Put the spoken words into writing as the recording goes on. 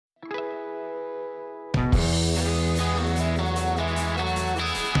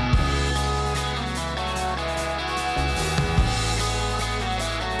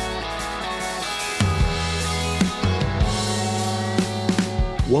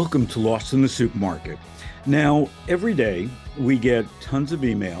Welcome to Lost in the Supermarket. Now, every day we get tons of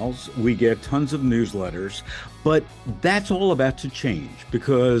emails, we get tons of newsletters, but that's all about to change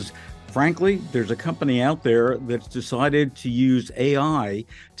because, frankly, there's a company out there that's decided to use AI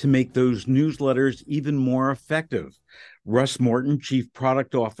to make those newsletters even more effective. Russ Morton, Chief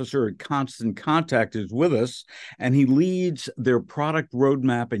Product Officer at Constant Contact, is with us, and he leads their product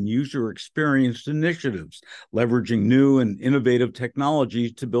roadmap and user experience initiatives, leveraging new and innovative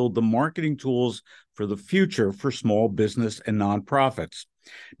technologies to build the marketing tools for the future for small business and nonprofits.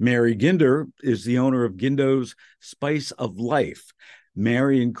 Mary Ginder is the owner of Gindo's Spice of Life.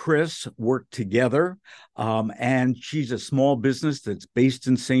 Mary and Chris work together, and she's a small business that's based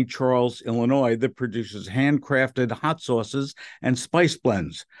in St. Charles, Illinois, that produces handcrafted hot sauces and spice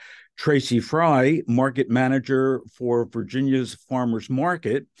blends. Tracy Fry, market manager for Virginia's Farmers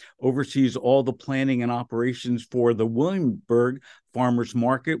Market, oversees all the planning and operations for the Williamsburg Farmers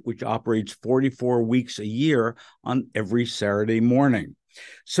Market, which operates 44 weeks a year on every Saturday morning.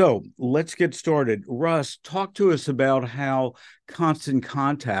 So let's get started. Russ, talk to us about how Constant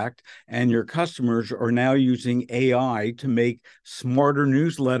Contact and your customers are now using AI to make smarter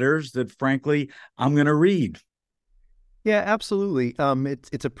newsletters that, frankly, I'm going to read. Yeah, absolutely.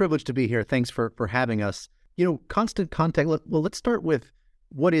 It's a privilege to be here. Thanks for having us. Constant Contact. Let's start with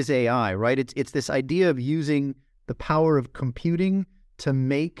what is AI, right? It's this idea of using the power of computing to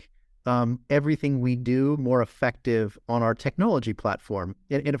make everything we do more effective on our technology platform.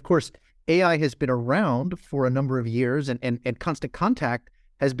 And of course, AI has been around for a number of years, and Constant Contact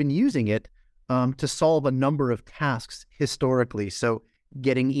has been using it to solve a number of tasks historically. So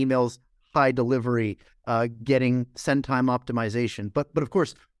getting emails high delivery, getting send time optimization. But of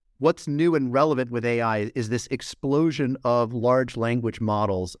course, what's new and relevant with AI is this explosion of large language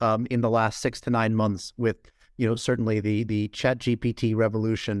models in the last 6 to 9 months with, certainly the ChatGPT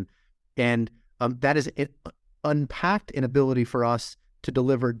revolution. And that is unpacked an ability for us to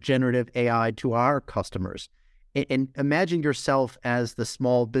deliver generative AI to our customers. And imagine yourself as the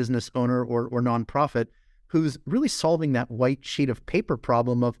small business owner or nonprofit who's really solving that white sheet of paper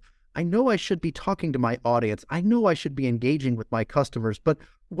problem of, I know I should be talking to my audience. I know I should be engaging with my customers, but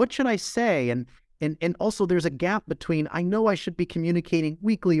what should I say? And also there's a gap between, I know I should be communicating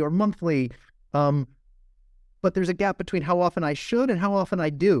weekly or monthly, but there's a gap between how often I should and how often I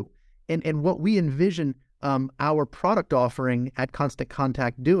do. And what we envision our product offering at Constant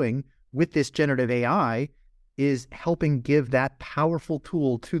Contact doing with this generative AI is helping give that powerful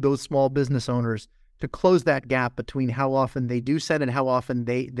tool to those small business owners to close that gap between how often they do send and how often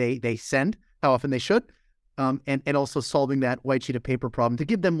they send, how often they should, and also solving that white sheet of paper problem to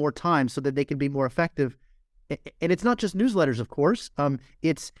give them more time so that they can be more effective. And it's not just newsletters, of course.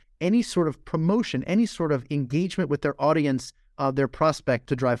 It's any sort of promotion, any sort of engagement with their audience, their prospect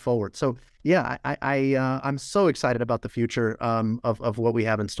to drive forward. So yeah, I'm so excited about the future of what we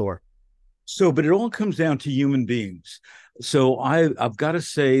have in store. So, but it all comes down to human beings. So I've got to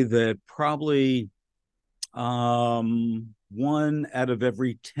say that probably 1 out of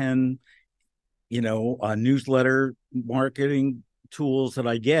every 10, newsletter marketing tools that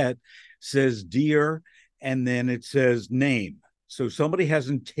I get says dear, and then it says name. So somebody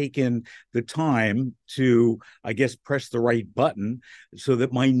hasn't taken the time to, I guess, press the right button so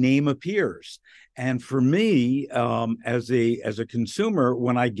that my name appears. And for me, as a consumer,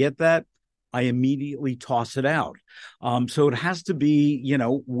 when I get that, I immediately toss it out. So it has to be,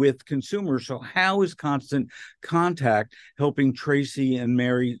 with consumers. So how is Constant Contact helping Tracy and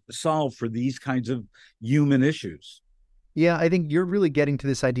Mary solve for these kinds of human issues? Yeah, I think you're really getting to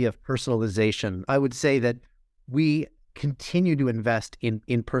this idea of personalization. I would say that we continue to invest in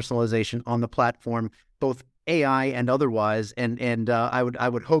personalization on the platform, both AI and otherwise. And I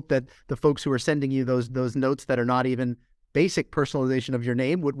would hope that the folks who are sending you those notes that are not even basic personalization of your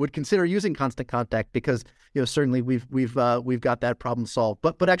name would consider using Constant Contact, because certainly we've got that problem solved.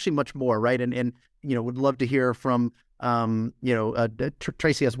 But actually much more, right? And would love to hear from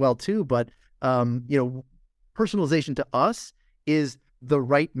Tracy as well too. But personalization to us is the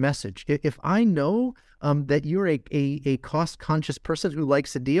right message. If I know that you're a cost-conscious person who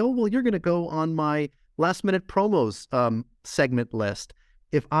likes a deal, well, you're going to go on my last-minute promos segment list.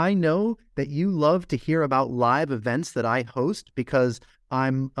 If I know that you love to hear about live events that I host because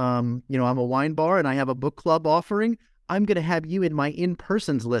I'm a wine bar and I have a book club offering, I'm going to have you in my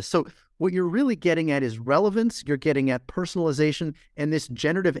in-persons list. So what you're really getting at is relevance. You're getting at personalization and this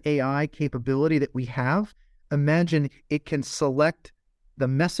generative AI capability that we have. Imagine it can select the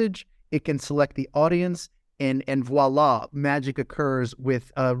message, it can select the audience, and voila, magic occurs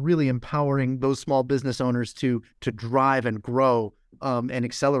with really empowering those small business owners to drive and grow and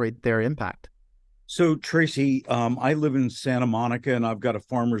accelerate their impact. So, Tracy, I live in Santa Monica and I've got a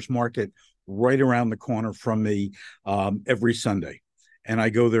farmer's market right around the corner from me every Sunday. And I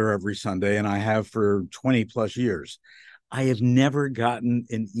go there every Sunday and I have for 20 plus years. I have never gotten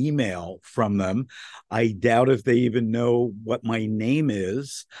an email from them. I doubt if they even know what my name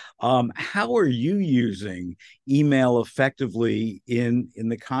is. How are you using email effectively in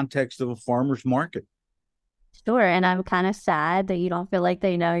the context of a farmer's market? Sure. And I'm kind of sad that you don't feel like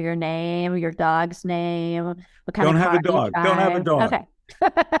they know your name, your dog's name, what kind Don't of have a car you dog. Don't have a drive. dog. Okay.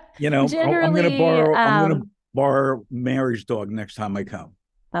 I'm going to Generally, borrow. I'm going to borrow Mary's dog next time I come.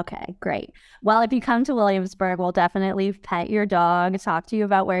 okay, great. Well, if you come to Williamsburg, we'll definitely pet your dog, talk to you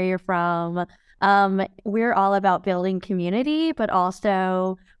about where you're from. We're all about building community, but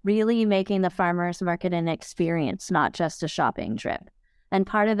also really making the farmers market an experience, not just a shopping trip. And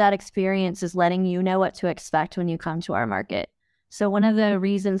part of that experience is letting you know what to expect when you come to our market. So one of the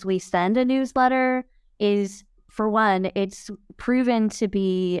reasons we send a newsletter is, for one, it's proven to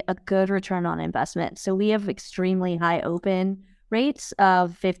be a good return on investment. So we have extremely high open rates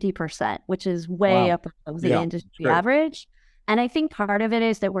of 50%, which is way Wow. up above the Yeah, industry great. average. And I think part of it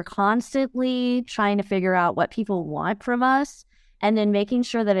is that we're constantly trying to figure out what people want from us and then making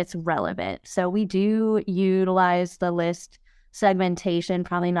sure that it's relevant. So we do utilize the list segmentation,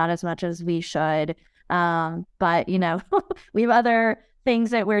 probably not as much as we should. But, we have other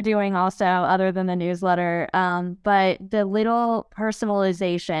things that we're doing also other than the newsletter. But the little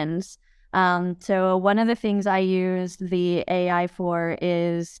personalizations. So one of the things I use the AI for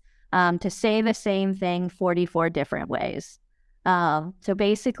is to say the same thing 44 different ways. So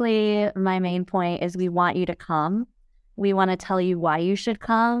basically, my main point is we want you to come. We want to tell you why you should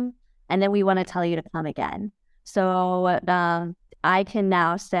come. And then we want to tell you to come again. So I can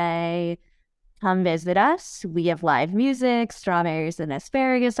now say, come visit us. We have live music. Strawberries and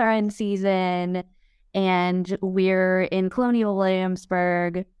asparagus are in season. And we're in Colonial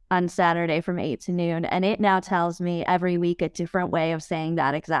Williamsburg on Saturday from 8 to noon. And it now tells me every week a different way of saying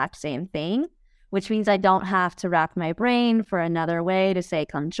that exact same thing, which means I don't have to rack my brain for another way to say,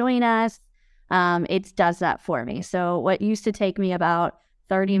 come join us. It does that for me. So what used to take me about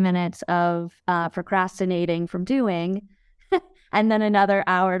 30 minutes of procrastinating from doing, and then another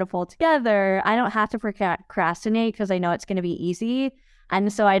hour to pull together, I don't have to procrastinate because I know it's going to be easy.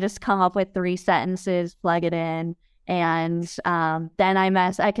 And so I just come up with 3 sentences, plug it in, and then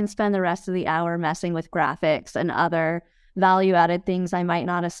I can spend the rest of the hour messing with graphics and other value-added things I might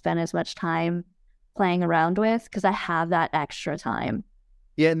not have spent as much time playing around with because I have that extra time.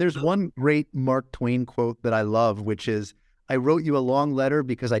 Yeah, and there's one great Mark Twain quote that I love, which is, I wrote you a long letter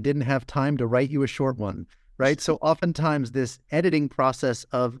because I didn't have time to write you a short one, right? So oftentimes this editing process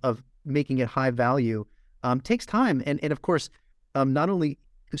of making it high value takes time. And of course, not only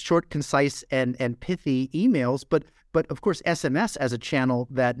short, concise, and pithy emails, but of course, SMS as a channel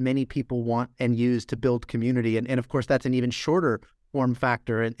that many people want and use to build community. And of course, that's an even shorter form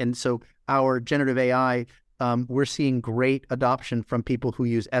factor. And so our generative AI, we're seeing great adoption from people who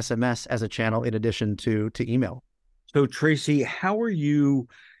use SMS as a channel in addition to email. So, Tracy, how are you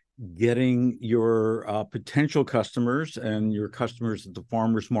getting your potential customers and your customers at the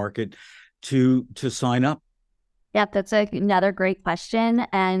farmers market to sign up? Yeah, that's another great question.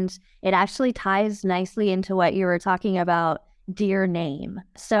 And it actually ties nicely into what you were talking about, dear name.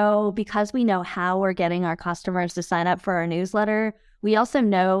 So because we know how we're getting our customers to sign up for our newsletter, we also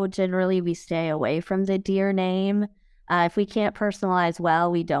know generally we stay away from the dear name. If we can't personalize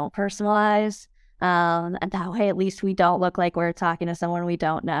well, we don't personalize. And that way, at least we don't look like we're talking to someone we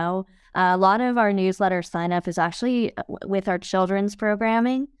don't know. A lot of our newsletter sign up is actually with our children's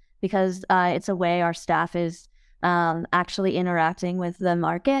programming because it's a way our staff is actually interacting with the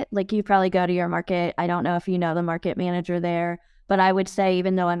market. Like you probably go to your market. I don't know if you know the market manager there, but I would say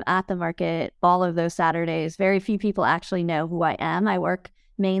even though I'm at the market all of those Saturdays, very few people actually know who I am. I work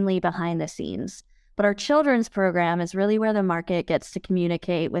mainly behind the scenes. But our children's program is really where the market gets to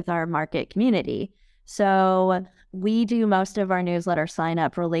communicate with our market community. So we do most of our newsletter sign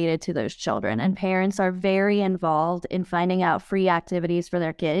up related to those children, and parents are very involved in finding out free activities for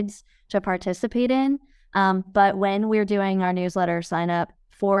their kids to participate in. But when we're doing our newsletter sign up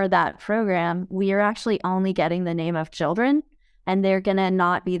for that program, we are actually only getting the name of children, and they're going to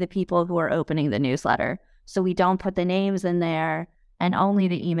not be the people who are opening the newsletter. So we don't put the names in there and only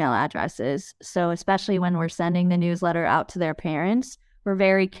the email addresses. So especially when we're sending the newsletter out to their parents, we're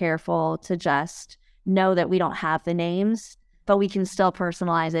very careful to just know that we don't have the names, but we can still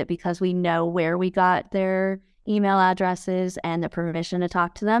personalize it because we know where we got their email addresses and the permission to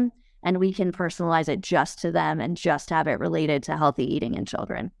talk to them. and we can personalize it just to them and just have it related to healthy eating in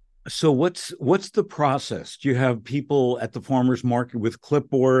children. So what's the process? Do you have people at the farmers market with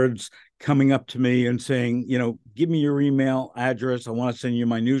clipboards coming up to me and saying, give me your email address, I want to send you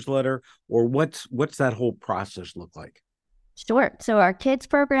my newsletter, or what's that whole process look like? Sure. So our kids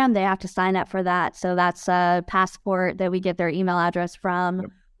program, they have to sign up for that. So that's a passport that we get their email address from. Yep.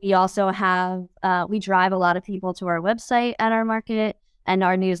 We also have, we drive a lot of people to our website at our market and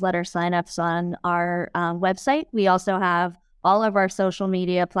our newsletter signups on our website. We also have all of our social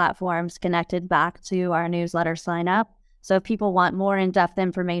media platforms connected back to our newsletter sign up. So if people want more in-depth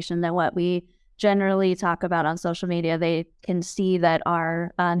information than what we generally talk about on social media, they can see that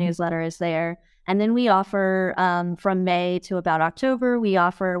our newsletter is there. And then we offer, from May to about October, we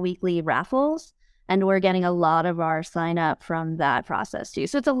offer weekly raffles, and we're getting a lot of our sign up from that process too.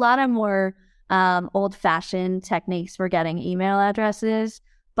 So it's a lot of more old-fashioned techniques for getting email addresses,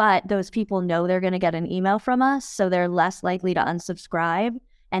 but those people know they're going to get an email from us, so they're less likely to unsubscribe,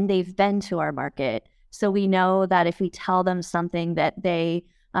 and they've been to our market. So we know that if we tell them something that they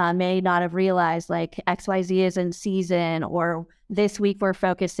may not have realized, like XYZ is in season, or this week we're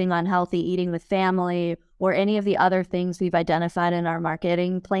focusing on healthy eating with family, or any of the other things we've identified in our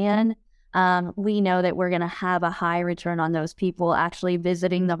marketing plan, we know that we're going to have a high return on those people actually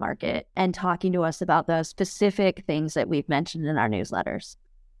visiting the market and talking to us about those specific things that we've mentioned in our newsletters.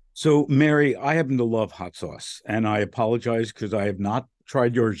 So, Mary, I happen to love hot sauce, and I apologize because I have not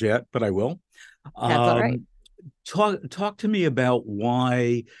tried yours yet, but I will. That's all right. Talk to me about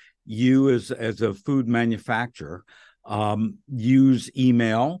why you, as a food manufacturer, use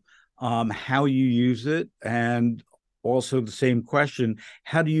email, how you use it, and also the same question: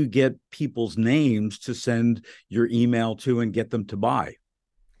 how do you get people's names to send your email to and get them to buy?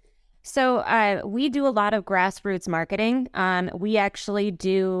 So we do a lot of grassroots marketing. We actually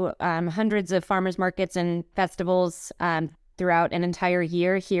do hundreds of farmers markets and festivals throughout an entire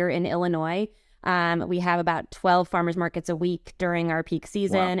year here in Illinois. We have about 12 farmers markets a week during our peak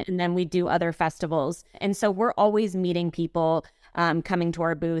season, wow. And then we do other festivals. And so we're always meeting people coming to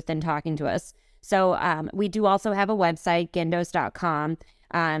our booth and talking to us. So we do also have a website, Guindos.com,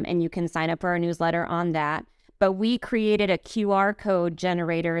 and you can sign up for our newsletter on that. But we created a QR code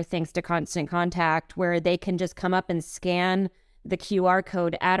generator thanks to Constant Contact, where they can just come up and scan the QR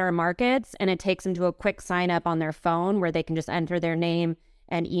code at our markets, and it takes them to a quick sign up on their phone where they can just enter their name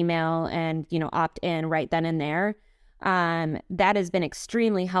and email and, opt in right then and there. That has been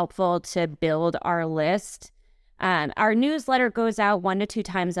extremely helpful to build our list. Our newsletter goes out 1 to 2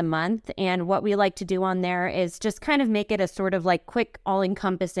 times a month. And what we like to do on there is just kind of make it a sort of like quick,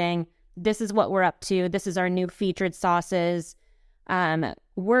 all-encompassing, this is what we're up to. This is our new featured sauces.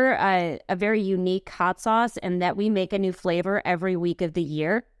 We're a very unique hot sauce in that we make a new flavor every week of the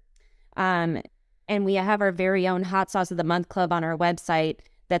year. And we have our very own Hot Sauce of the Month Club on our website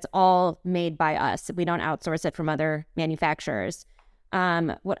that's all made by us. We don't outsource it from other manufacturers.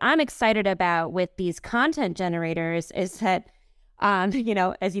 What I'm excited about with these content generators is that, as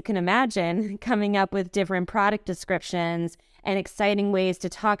you can imagine, coming up with different product descriptions and exciting ways to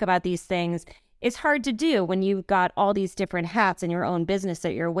talk about these things is hard to do when you've got all these different hats in your own business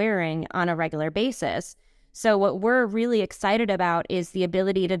that you're wearing on a regular basis. So what we're really excited about is the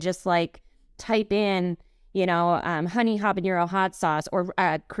ability to just type in, honey habanero hot sauce, or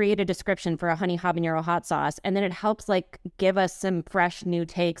create a description for a honey habanero hot sauce. And then it helps give us some fresh new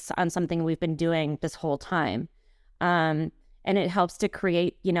takes on something we've been doing this whole time. And it helps to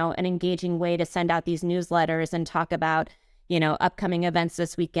create, an engaging way to send out these newsletters and talk about, upcoming events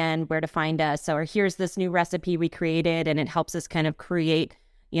this weekend, where to find us, or here's this new recipe we created. And it helps us kind of create,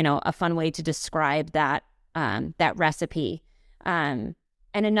 a fun way to describe that recipe.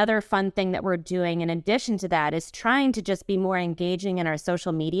 And another fun thing that we're doing in addition to that is trying to just be more engaging in our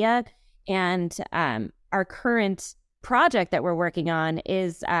social media. And our current project that we're working on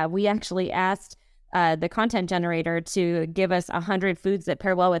is we actually asked the content generator to give us 100 foods that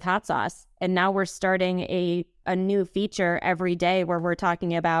pair well with hot sauce. And now we're starting a new feature every day where we're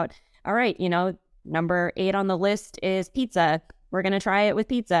talking about, all right, number 8 on the list is pizza. We're going to try it with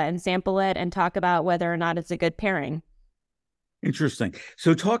pizza and sample it and talk about whether or not it's a good pairing. Interesting.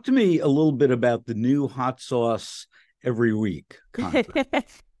 So talk to me a little bit about the new hot sauce every week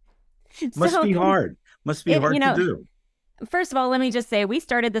concept. Must be hard to do. First of all, let me just say we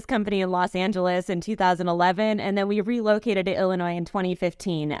started this company in Los Angeles in 2011, and then we relocated to Illinois in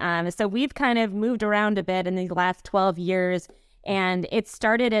 2015. So we've kind of moved around a bit in the last 12 years, and it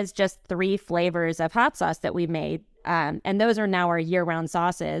started as just 3 flavors of hot sauce that we made, and those are now our year-round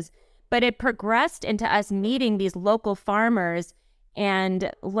sauces. But it progressed into us meeting these local farmers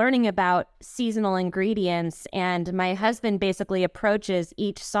and learning about seasonal ingredients. And my husband basically approaches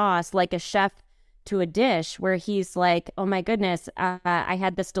each sauce like a chef to a dish, where he's like, oh my goodness, I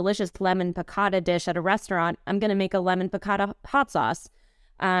had this delicious lemon piccata dish at a restaurant. I'm going to make a lemon piccata hot sauce.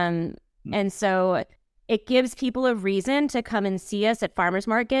 And so it gives people a reason to come and see us at farmers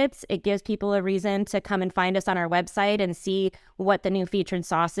markets. It gives people a reason to come and find us on our website and see what the new featured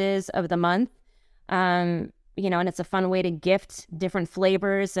sauce is of the month. And it's a fun way to gift different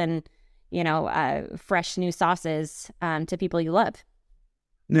flavors and, fresh new sauces to people you love.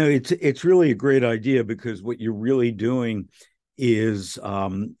 No, it's really a great idea, because what you're really doing is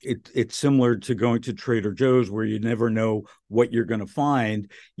it's similar to going to Trader Joe's, where you never know what you're going to find.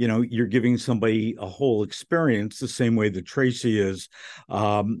 You're giving somebody a whole experience, the same way that Tracy is,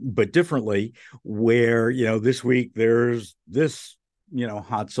 but differently, where, this week there's this,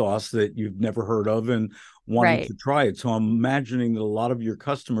 hot sauce that you've never heard of and wanting to try it. So I'm imagining that a lot of your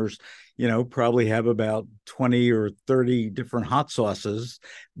customers, probably have about 20 or 30 different hot sauces,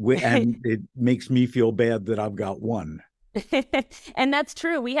 and it makes me feel bad that I've got one. And that's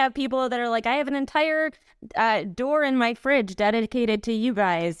true. We have people that are like, I have an entire door in my fridge dedicated to you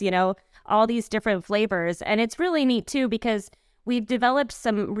guys, all these different flavors. And it's really neat too, because we've developed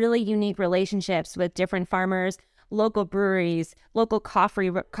some really unique relationships with different farmers, local breweries, local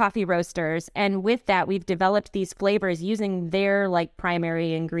coffee roasters. And with that, we've developed these flavors using their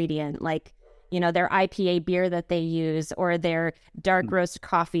primary ingredient, their IPA beer that they use, or their dark roast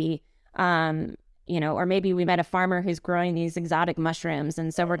coffee. Or maybe we met a farmer who's growing these exotic mushrooms,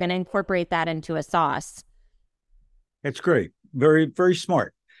 and so we're going to incorporate that into a sauce. That's great. Very, very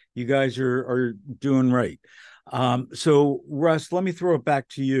smart. You guys are doing right. So Russ, let me throw it back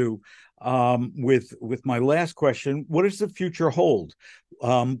to you with my last question. What does the future hold?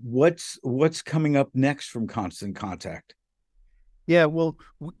 What's coming up next from Constant Contact? Yeah, well,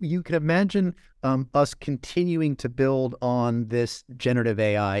 you can imagine us continuing to build on this generative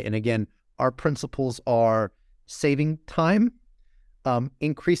AI. And again, our principles are saving time,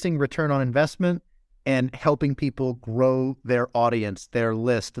 increasing return on investment, and helping people grow their audience, their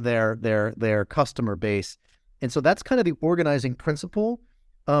list, their customer base. And so that's kind of the organizing principle.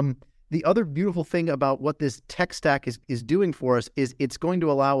 The other beautiful thing about what this tech stack is doing for us is it's going to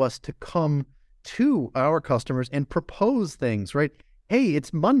allow us to come to our customers and propose things, right? Hey,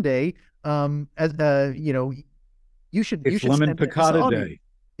 it's Monday. You should. It's lemon piccata day.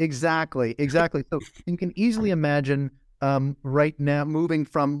 Exactly. So you can easily imagine right now moving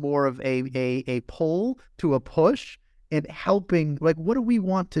from more of a pull to a push, and helping, what do we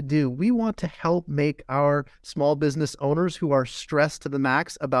want to do? We want to help make our small business owners who are stressed to the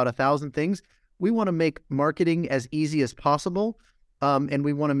max about 1,000 things. We want to make marketing as easy as possible, and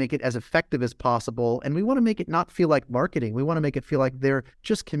we want to make it as effective as possible. And we want to make it not feel like marketing. We want to make it feel like they're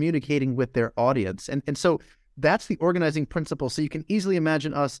just communicating with their audience. And so that's the organizing principle. So you can easily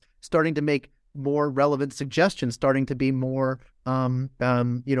imagine us starting to make more relevant suggestions, starting to be more,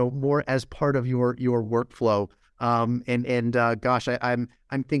 more as part of your workflow. Gosh,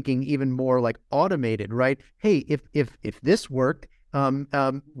 I'm thinking even more like automated, right? Hey, if this worked,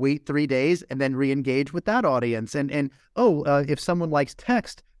 wait 3 days and then re-engage with that audience. If someone likes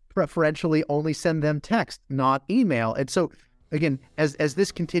text, preferentially only send them text, not email. And so again, as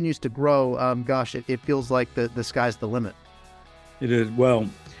this continues to grow, it feels like the sky's the limit. It is. Well,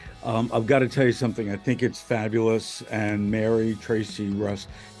 I've got to tell you something. I think it's fabulous. And Mary, Tracy, Russ,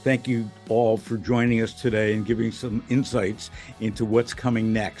 thank you all for joining us today and giving some insights into what's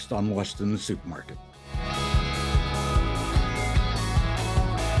coming next on Lost in the Supermarket.